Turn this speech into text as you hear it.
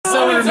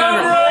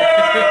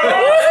Woo!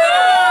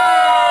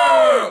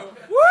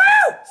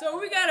 So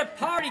we got a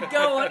party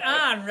going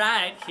on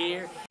right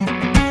here.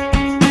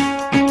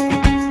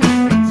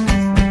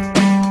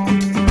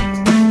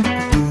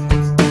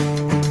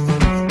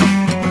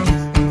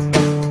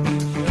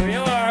 Here we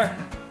are.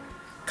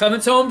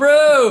 Cummins Home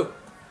Brew.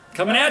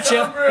 Coming at you.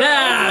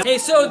 Yeah. Hey,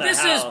 so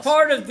this is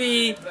part of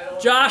the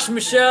Josh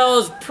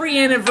Michelle's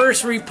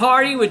pre-anniversary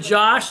party with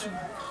Josh.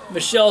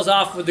 Michelle's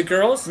off with the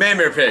girls. Man,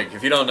 bear, pig,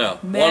 if you don't know.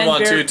 Man, 1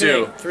 1 bear, 2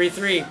 2. pig. 3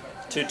 3.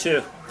 2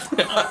 2.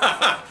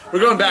 We're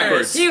going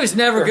backwards. He was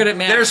never good at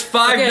math. There's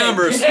 5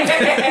 numbers. All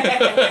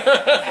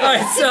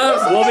right,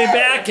 so We'll be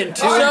back in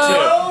 2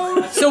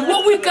 and 2. so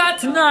what we've got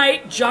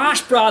tonight,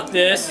 Josh brought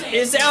this.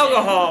 Is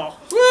alcohol.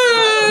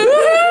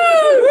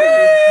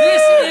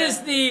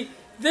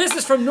 This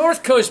is from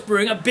North Coast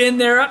Brewing. I've been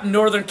there up in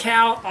Northern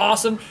Cal.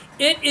 Awesome.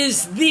 It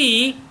is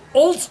the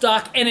Old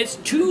Stock, and it's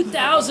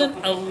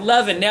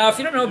 2011. Now, if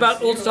you don't know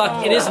about Old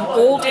Stock, it is an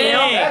old ale,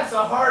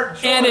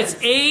 and it's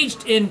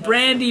aged in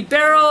Brandy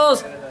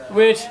barrels,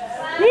 which,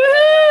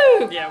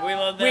 woohoo! Yeah, we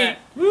love that.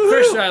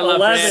 Christian, I love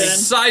 11. Brandy.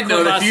 Side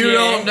note, if you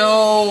don't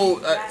know,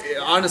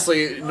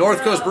 honestly,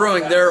 North Coast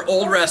Brewing, they're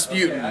Old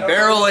Rasputin.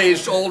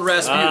 Barrel-aged Old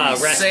Rasputin.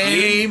 Rasputin.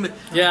 Same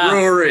Yeah.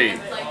 brewery.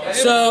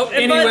 So,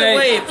 And by the anyway,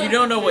 way, if you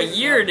don't know what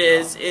year it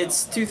is,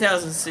 it's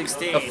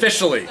 2016.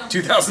 Officially,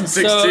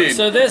 2016.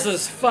 so this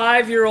is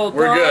 5-year-old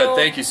We're bottle, good.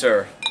 Thank you,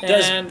 sir.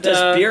 and,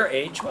 Does beer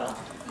age well?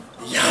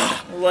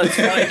 Let's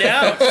find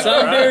out.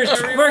 Some beers,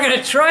 we're going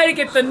to try to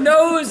get the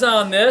nose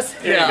on this.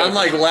 Yeah,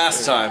 unlike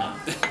last time.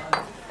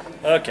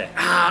 Okay.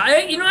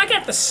 I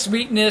got the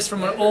sweetness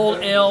from an old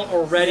ale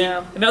already.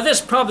 Now this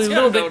is probably a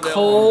little bit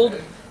cold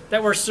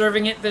that we're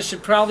serving it. This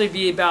should probably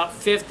be about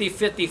 50,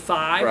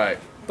 55. Right.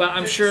 But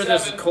I'm sure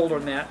this is colder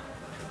than that.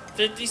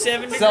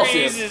 57 degrees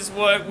Celsius. is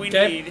what we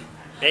Okay. need.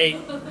 8.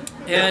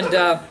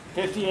 And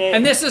 58.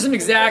 and this isn't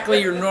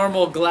exactly your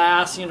normal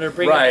glass, to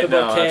bring Right, up the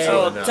no, bouquet.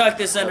 absolutely. I'll no. tuck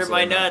this under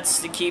my Absolutely not. nuts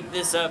to keep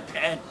this up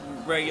at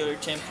regular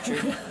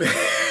temperature.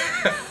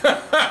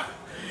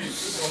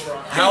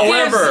 It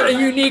However, gives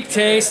a unique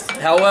taste.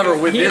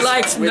 with He this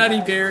likes with,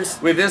 nutty beers.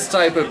 with this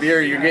type of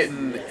beer, you're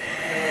getting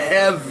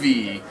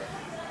heavy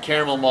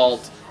caramel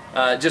malt,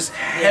 just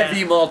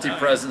heavy malty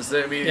presence.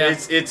 I mean, Yeah.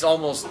 it's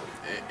almost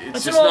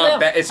It's just an old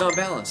not ale. it's not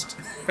balanced.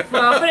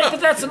 Well, but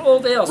that's an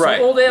old ale. So Right,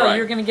 old ale, right.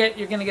 you're gonna get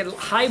a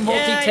high malty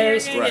Yeah,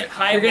 taste. You're gonna get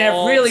high You're gonna have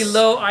malts. really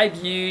low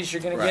IBUs.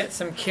 You're gonna Right. get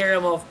some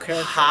caramel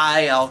character.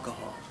 High alcohol.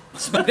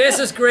 This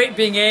is great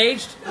being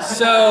aged.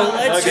 So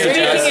speaking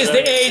Josh. is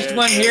the aged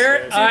one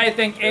here. I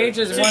think age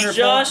is To wonderful.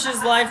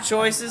 Josh's life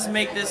choices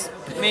made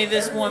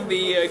this one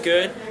be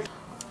good.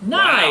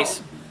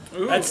 Nice.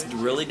 That's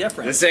really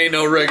different. This ain't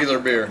no regular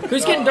beer.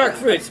 Who's getting dark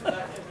fruits?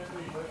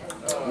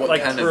 What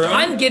Like kind prune? of?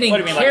 I'm getting What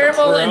do you mean, like a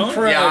caramel prune? and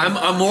prune. Yeah,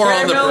 I'm more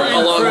on the Caramel and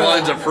along the prune.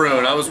 lines of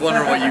prune. I was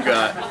wondering what you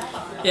got.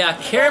 Yeah,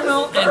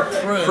 caramel and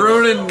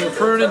prune.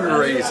 Prune and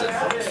raisin.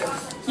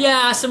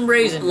 Yeah, some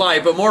raisin.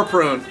 Light, but more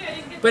prune.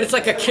 But it's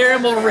like a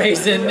caramel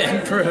raisin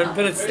and prune.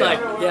 But it's like,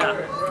 yeah.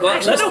 Well,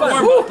 Let it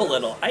warm up a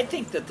little. I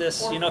think that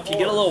this, if you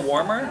get a little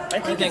warmer, I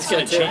think it's so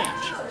going to too. change.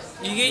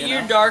 You get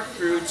your dark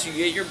fruits, you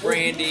get your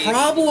brandy.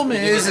 Problem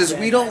is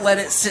we don't let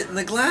it sit in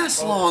the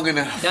glass long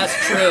enough. That's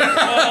true.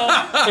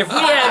 If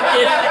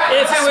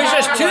it was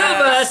just two of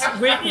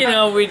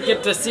us, we'd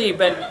get to see.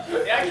 But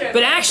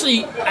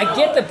actually, I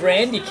get the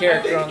brandy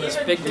character on this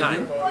big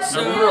time.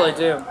 I really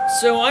do.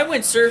 So I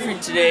went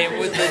surfing today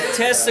with the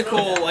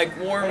testicle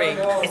warming.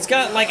 It's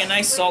got like a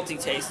nice salty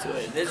taste to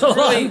it. It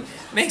really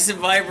makes it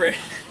vibrant.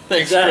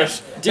 Thanks,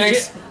 Chris.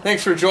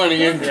 Thanks for joining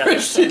in,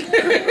 Christian.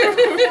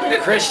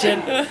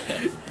 Christian,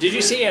 did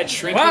you see he had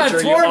shrinkage Wow, or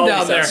it's you warm always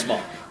down that there. small?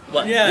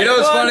 What? Yeah. You know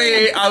what's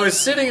funny? I was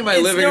sitting in my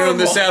It's living room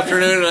this normal.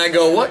 afternoon, and I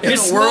go, "What kind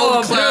It's of small,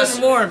 world class? but it's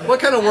warm." What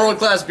kind of world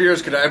class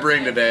beers could I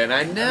bring today?" And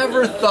I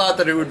never thought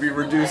that it would be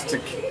reduced to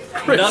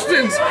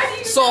Christian's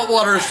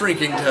saltwater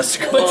shrinking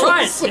testicles. But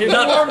try it.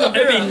 It'll warm the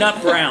beer It'd be up.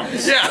 nut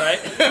browns. Yeah. Right?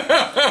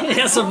 He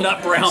has some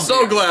nut brown.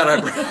 So glad I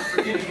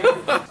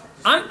brought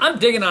I'm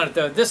digging on it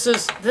though. This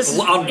is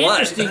On what?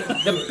 interesting.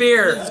 The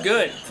beer is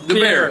good. the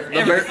bear.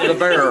 The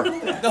bear.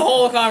 The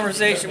whole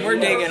conversation, we're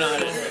digging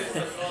on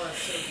it.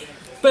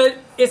 But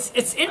it's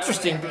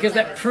interesting because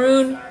that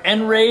prune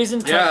and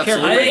raisin. Yeah,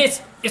 absolutely.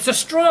 It's a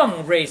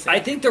strong raisin. I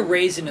think the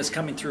raisin is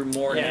coming through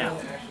more now.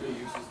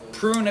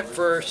 Prune at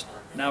first,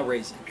 now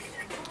raisin.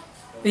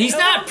 He's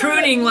not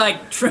pruning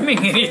like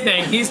trimming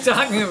anything. He's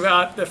talking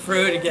about the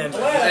fruit again.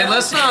 And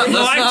let's not.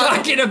 No, I'm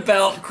talking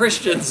about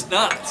Christian's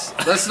nuts.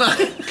 Let's not.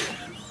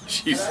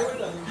 Jeez.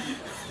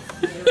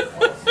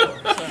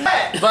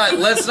 But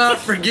let's not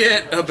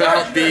forget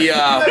about the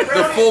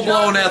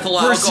full-blown ethyl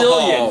alcohol.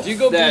 Brazilian. Do you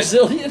go that-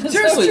 Brazilian?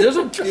 Seriously, there's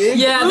a big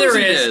Yeah, there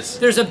booziness. is.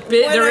 There's a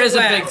there's a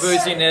big wax?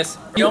 booziness.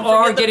 You Don't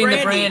are forget the getting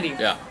the brandy.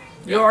 brandy. Yeah.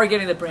 You are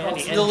getting the brandy.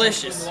 It's And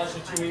delicious.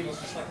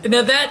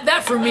 now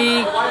that for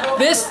me,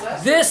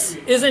 this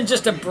isn't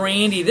just a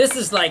brandy. This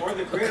is like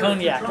a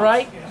cognac,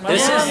 right?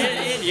 This Yeah,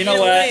 is, you know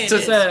what?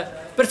 It's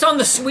but it's on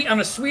the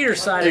sweeter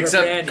side of the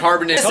Except brandy.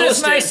 carbonated. This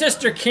is my Toasted.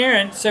 sister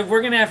Karen, so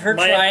we're gonna have her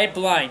My- try it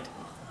blind.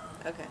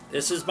 Okay.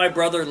 This is my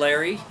brother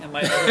Larry and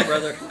my other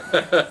brother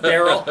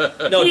Daryl.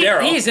 No,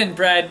 Daryl. He's in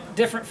Brad,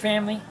 different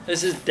family.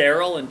 This is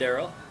Daryl and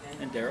Daryl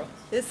and Daryl.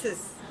 This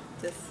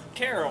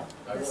Carol.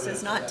 this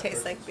does not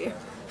taste like beer.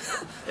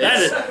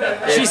 That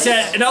is, she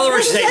said. In other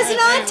words, This does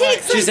not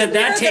taste like she said the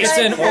that beer tastes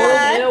that an I've old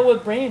had Ale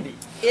with brandy.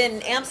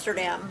 in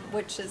Amsterdam,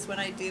 which is when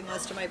I do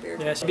most of my beer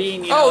drinking. Yes.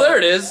 being. You Oh, know, there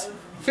it is.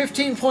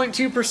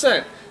 15.2%.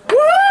 Okay,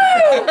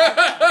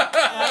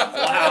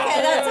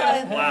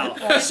 that's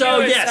Wow. So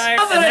yes,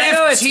 How about I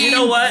know it's, you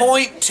know what?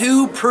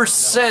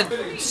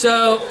 15.2%.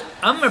 So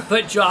I'm gonna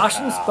put Josh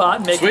in the spot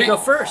and make Sweet. him go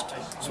first.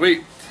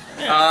 Sweet.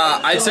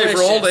 I'd say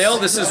for old ale,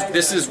 this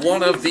is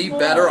one of the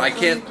better. I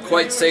can't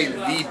quite say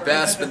the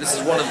best, but this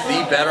is one of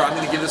the better. I'm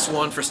going to give this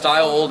one for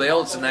style old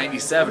ale. It's a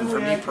 97 for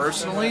me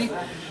personally.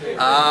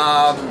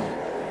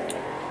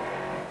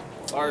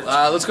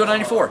 Let's go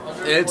 94.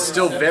 It's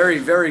still very,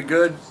 very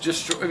good.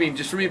 Just for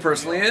me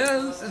personally,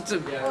 it's a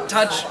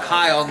touch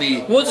high on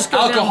the We'll just go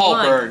alcohol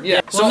down the line. burn.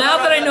 Yeah. Well, now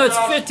that I know it's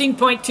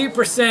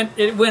 15.2%,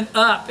 it went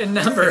up in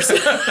numbers.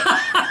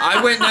 I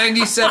went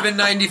 97,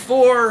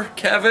 94.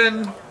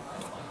 Kevin.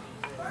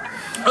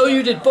 Oh,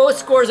 you did both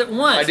scores at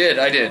once. I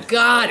did.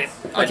 Got it.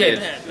 I Okay.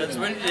 did. That's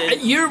what it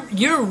is.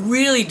 You're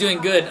really doing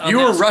good on You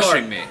that were score.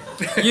 rushing me.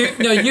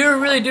 You're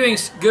really doing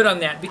good on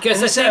that because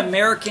This is I an think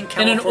American in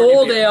California an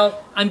old beer.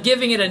 ale, I'm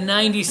giving it a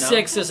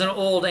 96 as an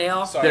old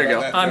ale. There you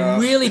go. I'm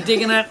really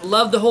digging it.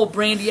 Love the whole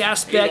brandy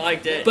aspect. You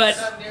liked it. But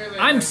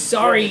I'm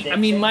sorry. I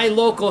mean, my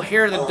local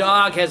Hair of the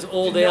Dog has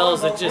old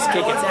ales that just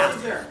kick its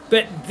ass.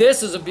 But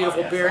this is a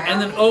beautiful beer.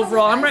 And then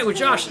overall, I'm right with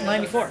Josh at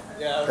 94.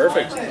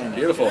 Perfect.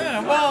 Beautiful.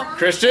 Yeah, well,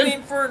 Christian? I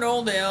mean, for an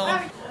old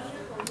ale,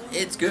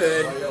 it's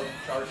good,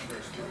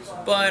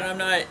 but I'm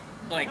not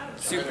like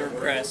super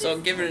impressed. So I'll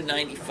give it a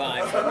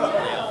 95 for an old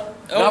ale.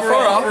 Not far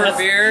Overall, off.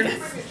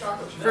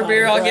 for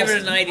beer, I'll give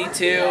it a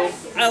 92.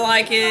 I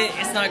like it.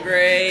 It's not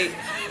great.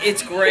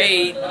 It's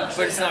great, but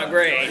it's not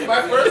great. You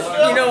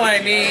know what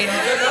I mean?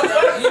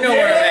 You know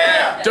where I'm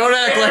at. Don't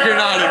act like you're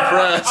not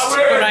impressed.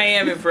 But I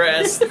am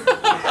impressed.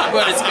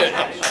 But it's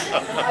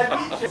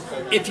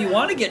good. If you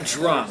want to get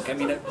drunk, I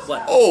mean,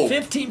 what? Oh.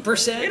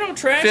 15%. You don't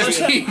trash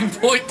it.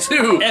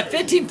 15.2. At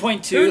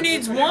 15.2. Who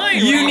needs wine?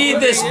 You need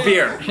this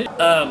beer.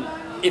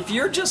 If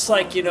you're just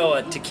like,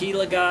 a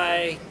tequila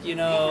guy,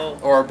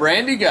 Or a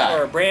brandy guy.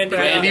 or a brandy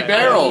Brandy guy,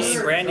 barrels.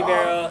 brandy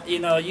barrel,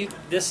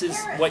 this is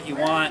what you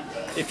want.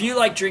 If you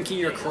like drinking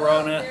your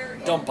Corona,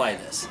 don't buy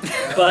this.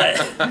 But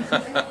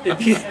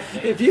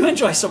if you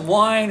enjoy some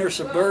wine or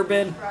some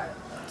bourbon,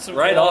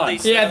 right on.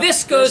 Yeah,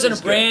 this goes in a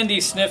is good.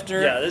 brandy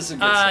snifter. Yeah, this is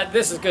good stuff.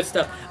 This is good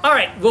stuff. All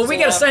right, well, we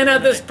got to sign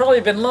out. This has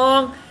probably been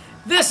long.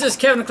 This is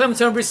Kevin Clemens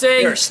Homebrew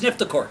saying, Here, sniff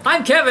the cork.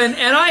 I'm Kevin,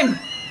 and I'm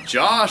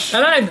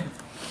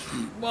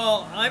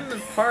Well, I'm a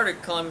part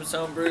of Columbus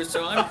Homebrew,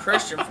 so I'm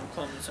Christian from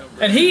Columbus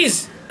Homebrew. and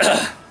he's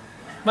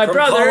my From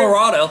brother.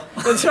 Colorado.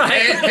 That's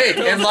right.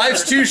 And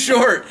life's too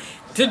short.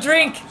 To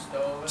drink.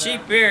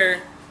 Cheap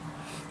beer.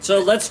 So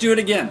let's do it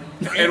again.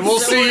 And we'll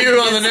see you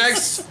on the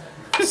next.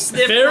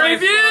 Sniff Beer my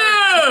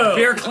review.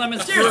 Beer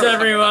Clemens. Cheers,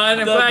 everyone.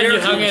 I'm glad beer you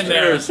hung in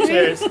there. Cheers.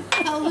 Cheers.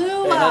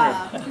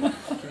 Kahlua.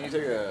 Can you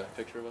take a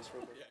picture of us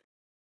real quick?